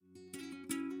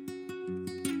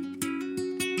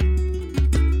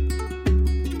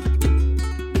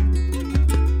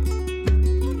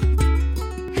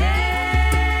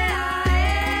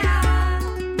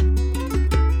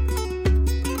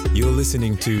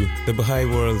listening to the Baha'i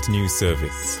World News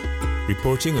Service,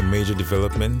 reporting on major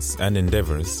developments and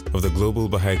endeavors of the global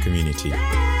Baha'i community.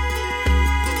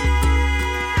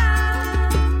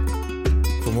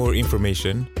 For more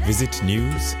information, visit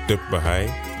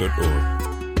news.baha'i.org.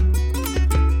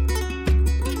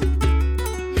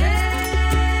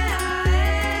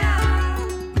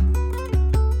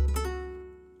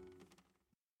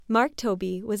 Mark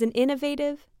Tobey was an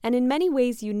innovative and in many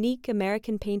ways unique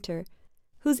American painter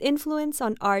whose influence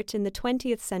on art in the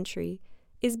 20th century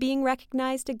is being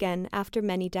recognized again after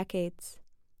many decades.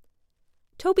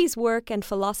 Tobey's work and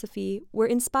philosophy were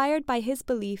inspired by his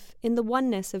belief in the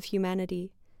oneness of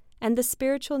humanity and the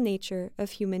spiritual nature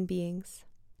of human beings.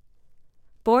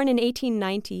 Born in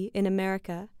 1890 in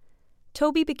America,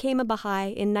 Tobey became a Baha'i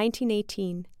in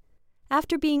 1918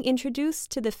 after being introduced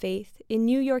to the faith in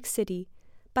New York City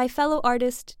by fellow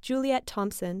artist Juliet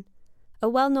Thompson, a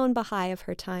well-known Baha'i of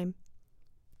her time.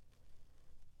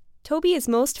 Tobey is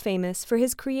most famous for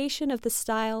his creation of the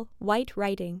style white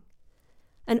writing,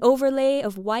 an overlay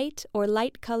of white or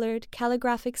light-colored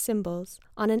calligraphic symbols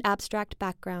on an abstract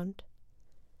background.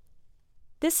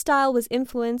 This style was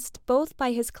influenced both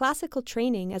by his classical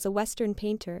training as a Western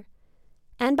painter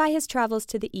and by his travels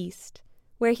to the East,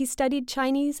 where he studied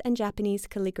Chinese and Japanese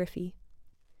calligraphy.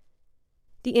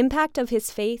 The impact of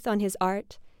his faith on his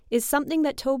art is something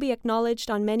that Tobey acknowledged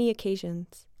on many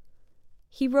occasions.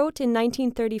 He wrote in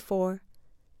 1934,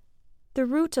 "The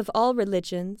root of all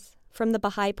religions, from the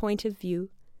Baha'i point of view,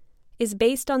 is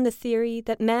based on the theory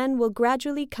that man will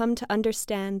gradually come to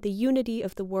understand the unity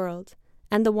of the world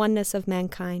and the oneness of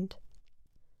mankind.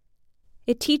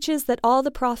 It teaches that all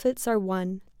the prophets are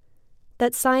one,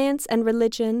 that science and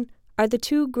religion are the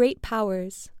two great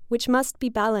powers which must be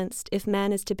balanced if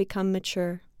man is to become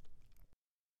mature."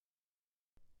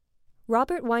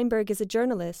 Robert Weinberg is a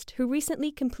journalist who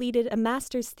recently completed a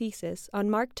master's thesis on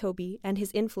Mark Tobey and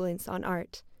his influence on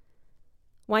art.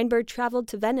 Weinberg traveled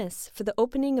to Venice for the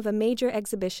opening of a major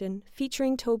exhibition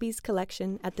featuring Tobey's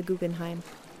collection at the Guggenheim.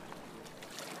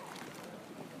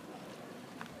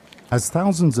 As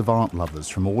thousands of art lovers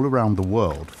from all around the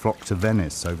world flock to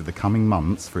Venice over the coming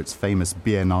months for its famous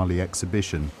Biennale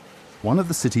exhibition, one of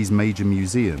the city's major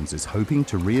museums is hoping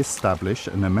to re-establish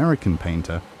an American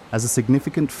painter as a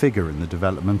significant figure in the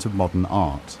development of modern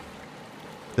art.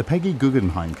 The Peggy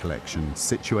Guggenheim collection,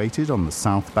 situated on the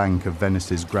south bank of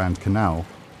Venice's Grand Canal,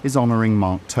 is honouring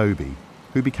Mark Tobey,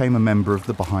 who became a member of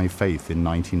the Baha'i faith in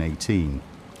 1918.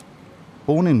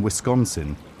 Born in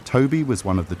Wisconsin, Tobey was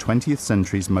one of the 20th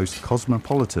century's most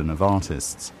cosmopolitan of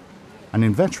artists. An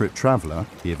inveterate traveller,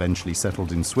 he eventually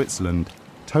settled in Switzerland.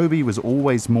 Tobey was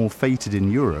always more feted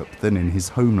in Europe than in his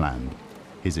homeland,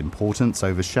 his importance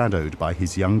overshadowed by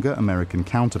his younger American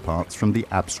counterparts from the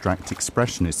abstract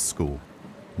expressionist school,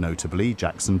 notably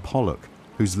Jackson Pollock,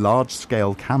 whose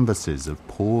large-scale canvases of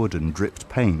poured and dripped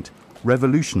paint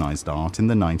revolutionized art in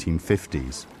the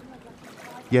 1950s.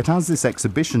 Yet as this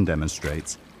exhibition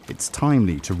demonstrates, it's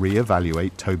timely to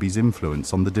re-evaluate Tobey's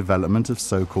influence on the development of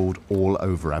so-called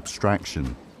all-over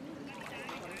abstraction.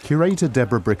 Curator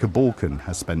Deborah Bricker-Balkan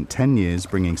has spent 10 years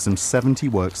bringing some 70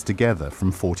 works together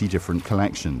from 40 different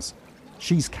collections.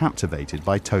 She's captivated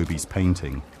by Tobey's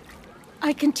painting.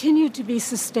 I continue to be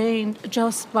sustained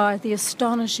just by the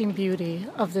astonishing beauty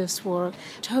of this work.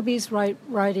 Tobey's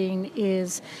writing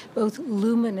is both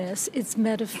luminous, it's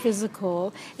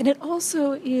metaphysical, and it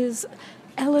also is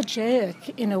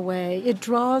elegiac in a way. It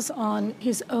draws on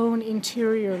his own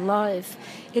interior life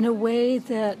in a way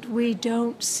that we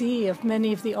don't see of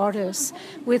many of the artists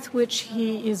with which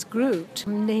he is grouped,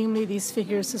 namely these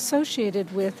figures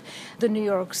associated with the New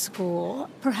York School.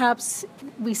 Perhaps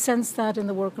we sense that in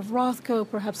the work of Rothko,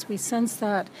 perhaps we sense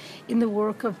that in the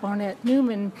work of Barnett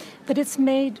Newman, that it's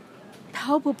made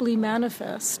palpably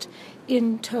manifest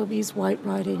in Tobey's white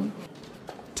writing.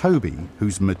 Tobey,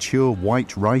 whose mature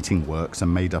white writing works are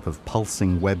made up of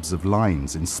pulsing webs of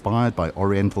lines inspired by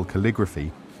Oriental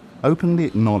calligraphy, openly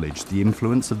acknowledged the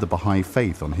influence of the Baha'i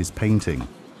faith on his painting.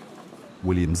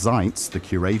 William Zeitz, the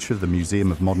curator of the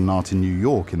Museum of Modern Art in New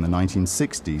York in the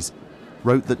 1960s,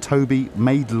 wrote that Tobey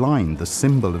made line the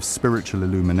symbol of spiritual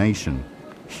illumination,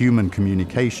 human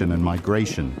communication and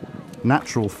migration,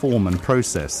 natural form and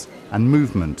process, and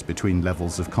movement between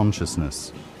levels of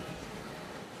consciousness.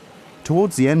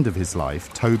 Towards the end of his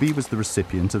life, Tobey was the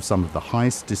recipient of some of the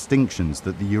highest distinctions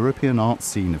that the European art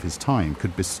scene of his time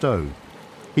could bestow.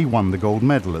 He won the gold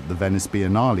medal at the Venice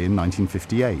Biennale in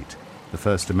 1958, the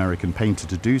first American painter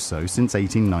to do so since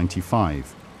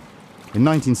 1895. In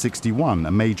 1961,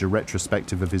 a major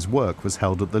retrospective of his work was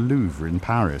held at the Louvre in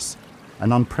Paris,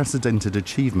 an unprecedented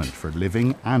achievement for a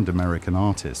living and American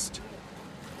artist.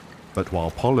 But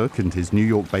while Pollock and his New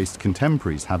York-based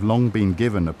contemporaries have long been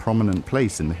given a prominent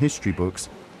place in the history books,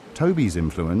 Toby's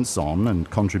influence on and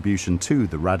contribution to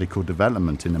the radical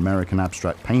development in American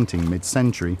abstract painting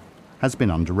mid-century has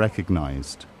been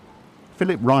under-recognized.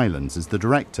 Philip Rylands is the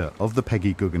director of the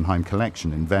Peggy Guggenheim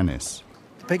Collection in Venice.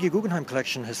 The Peggy Guggenheim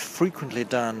Collection has frequently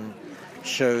done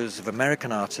shows of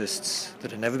American artists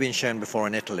that have never been shown before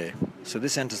in Italy, so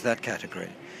this enters that category.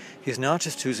 He's an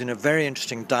artist who's in a very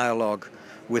interesting dialogue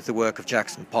with the work of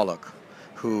Jackson Pollock,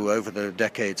 who over the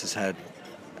decades has had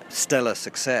stellar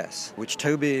success, which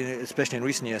Toby, especially in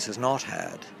recent years, has not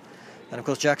had. And of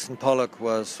course Jackson Pollock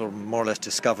was sort of more or less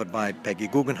discovered by Peggy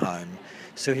Guggenheim,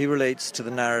 so he relates to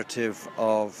the narrative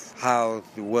of how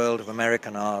the world of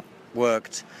American art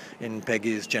worked in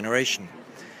Peggy's generation.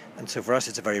 And so for us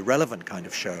it's a very relevant kind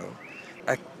of show.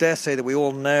 I dare say that we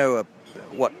all know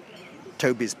what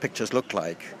Toby's pictures look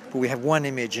like, but we have one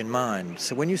image in mind.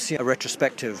 So when you see a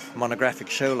retrospective monographic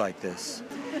show like this,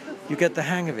 you get the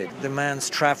hang of it. The man's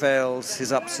travails,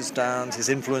 his ups, his downs, his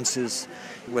influences,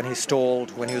 when he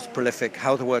stalled, when he was prolific,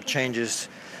 how the work changes,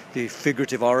 the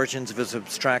figurative origins of his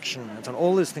abstraction, and so on.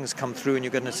 All those things come through and you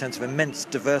get a sense of immense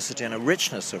diversity and a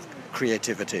richness of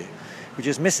creativity, which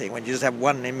is missing when you just have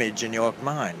one image in your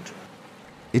mind.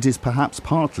 It is perhaps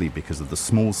partly because of the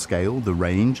small scale, the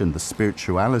range and the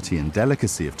spirituality and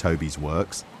delicacy of Toby's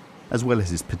works, as well as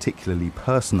his particularly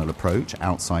personal approach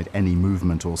outside any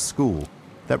movement or school,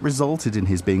 that resulted in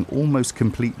his being almost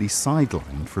completely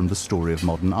sidelined from the story of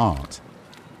modern art.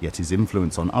 Yet his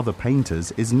influence on other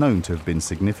painters is known to have been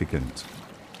significant.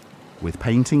 With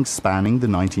paintings spanning the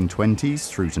 1920s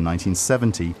through to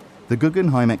 1970, the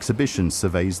Guggenheim exhibition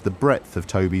surveys the breadth of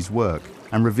Toby's work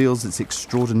and reveals its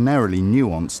extraordinarily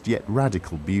nuanced yet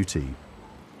radical beauty.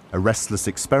 A restless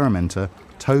experimenter,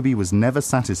 Toby was never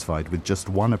satisfied with just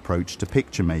one approach to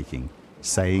picture making,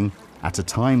 saying, "At a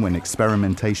time when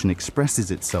experimentation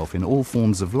expresses itself in all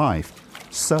forms of life,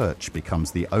 search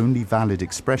becomes the only valid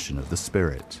expression of the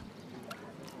spirit."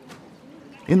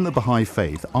 In the Baha'i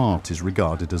faith, art is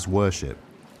regarded as worship.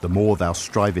 The more thou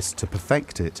strivest to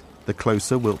perfect it, the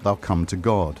closer wilt thou come to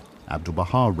God,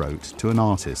 Abdu'l-Baha wrote to an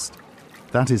artist.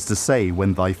 That is to say,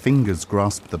 when thy fingers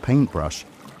grasp the paintbrush,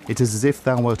 it is as if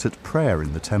thou wert at prayer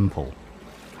in the temple.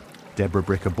 Deborah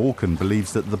Bricker-Balkan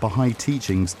believes that the Baha'i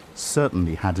teachings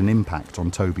certainly had an impact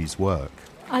on Toby's work.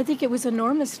 I think it was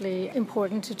enormously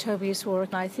important to Toby's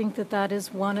work. I think that that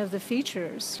is one of the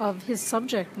features of his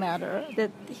subject matter,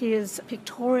 that his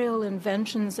pictorial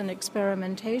inventions and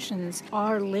experimentations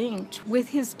are linked with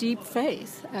his deep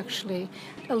faith, actually,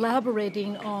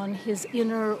 elaborating on his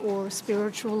inner or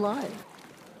spiritual life.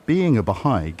 Being a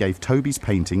Baha'i gave Toby's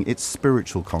painting its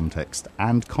spiritual context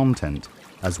and content,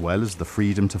 as well as the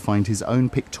freedom to find his own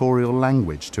pictorial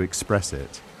language to express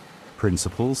it.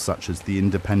 Principles such as the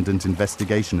independent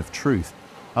investigation of truth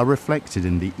are reflected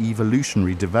in the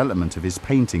evolutionary development of his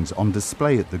paintings on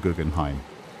display at the Guggenheim,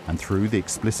 and through the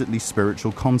explicitly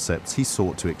spiritual concepts he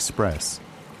sought to express.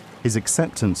 His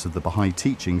acceptance of the Baha'i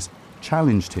teachings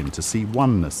challenged him to see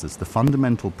oneness as the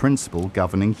fundamental principle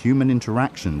governing human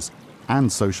interactions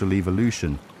and social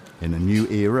evolution in a new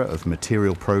era of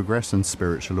material progress and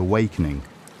spiritual awakening.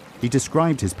 He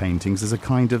described his paintings as a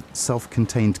kind of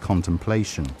self-contained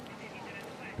contemplation.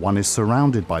 One is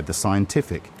surrounded by the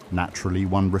scientific, naturally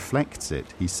one reflects it,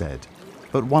 he said.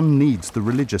 But one needs the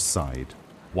religious side.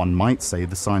 One might say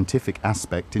the scientific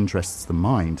aspect interests the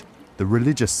mind, the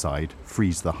religious side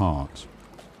frees the heart.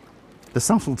 The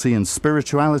subtlety and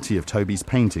spirituality of Toby's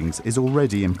paintings is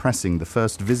already impressing the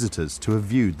first visitors to have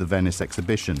viewed the Venice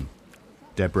exhibition.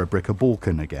 Deborah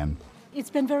Bricker-Balkan again. It's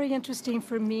been very interesting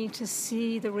for me to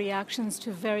see the reactions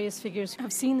to various figures.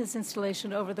 I've seen this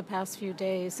installation over the past few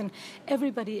days, and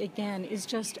everybody, again, is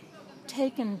just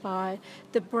taken by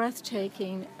the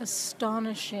breathtaking,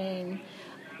 astonishing,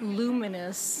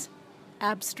 luminous,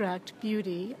 abstract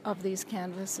beauty of these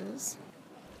canvases.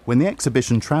 When the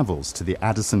exhibition travels to the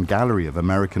Addison Gallery of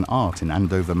American Art in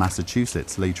Andover,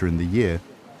 Massachusetts later in the year,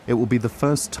 it will be the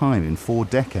first time in 4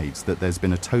 decades that there's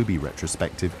been a Toby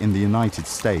retrospective in the United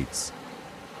States.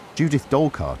 Judith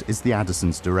Dolkart is the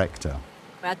Addison's director.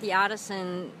 At the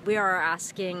Addison, we are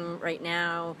asking right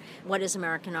now, what is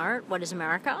American art? What is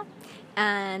America?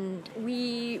 And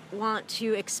we want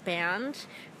to expand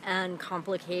and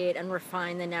complicate and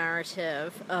refine the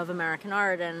narrative of American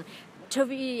art. And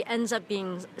Toby ends up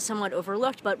being somewhat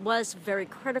overlooked, but was very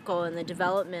critical in the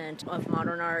development of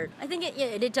modern art. I think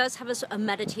it does have a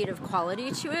meditative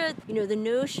quality to it. You know, the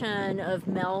notion of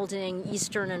melding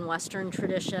Eastern and Western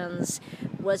traditions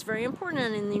was very important.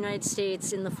 And in the United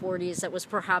States in the 40s, that was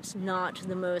perhaps not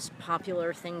the most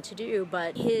popular thing to do.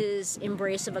 But his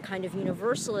embrace of a kind of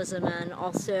universalism, and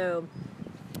also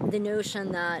the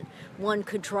notion that one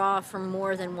could draw from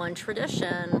more than one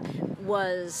tradition,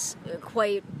 was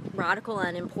quite radical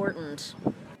and important.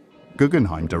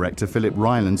 Guggenheim director Philip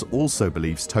Rylands also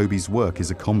believes Toby's work is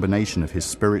a combination of his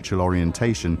spiritual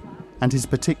orientation and his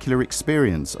particular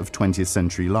experience of 20th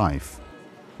century life.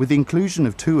 With the inclusion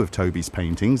of 2 of Toby's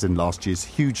paintings in last year's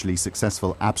hugely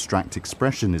successful Abstract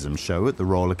Expressionism show at the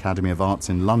Royal Academy of Arts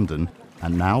in London,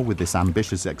 and now with this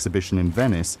ambitious exhibition in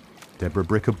Venice, Deborah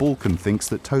Bricker-Balcombe thinks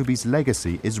that Toby's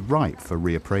legacy is ripe for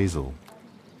reappraisal.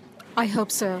 I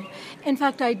hope so. In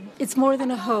fact, it's more than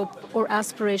a hope or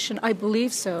aspiration. I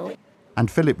believe so. And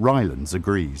Philip Rylands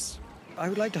agrees. I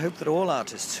would like to hope that all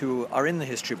artists who are in the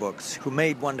history books, who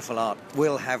made wonderful art,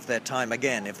 will have their time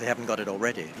again if they haven't got it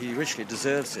already. He richly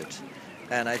deserves it.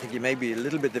 And I think he may be a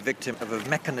little bit the victim of a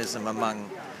mechanism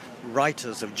among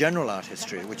writers of general art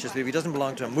history, which is that if he doesn't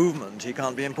belong to a movement, he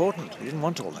can't be important. He didn't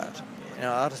want all that. You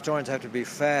know, art historians have to be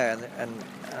fair, and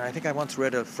I think I once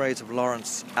read a phrase of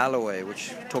Lawrence Alloway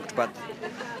which talked about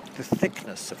the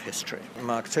thickness of history.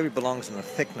 Mark Toby belongs in the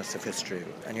thickness of history,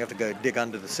 and you have to go dig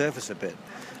under the surface a bit,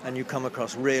 and you come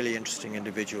across really interesting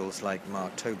individuals like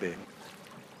Mark Toby.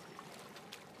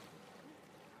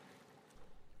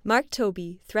 Mark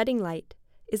Toby, Threading Light,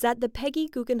 is at the Peggy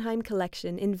Guggenheim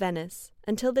Collection in Venice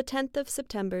until the 10th of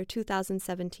September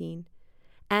 2017,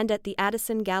 and at the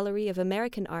Addison Gallery of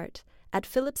American Art at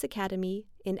Phillips Academy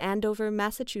in Andover,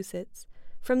 Massachusetts,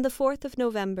 from the 4th of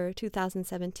November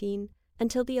 2017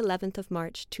 until the 11th of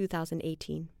March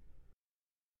 2018.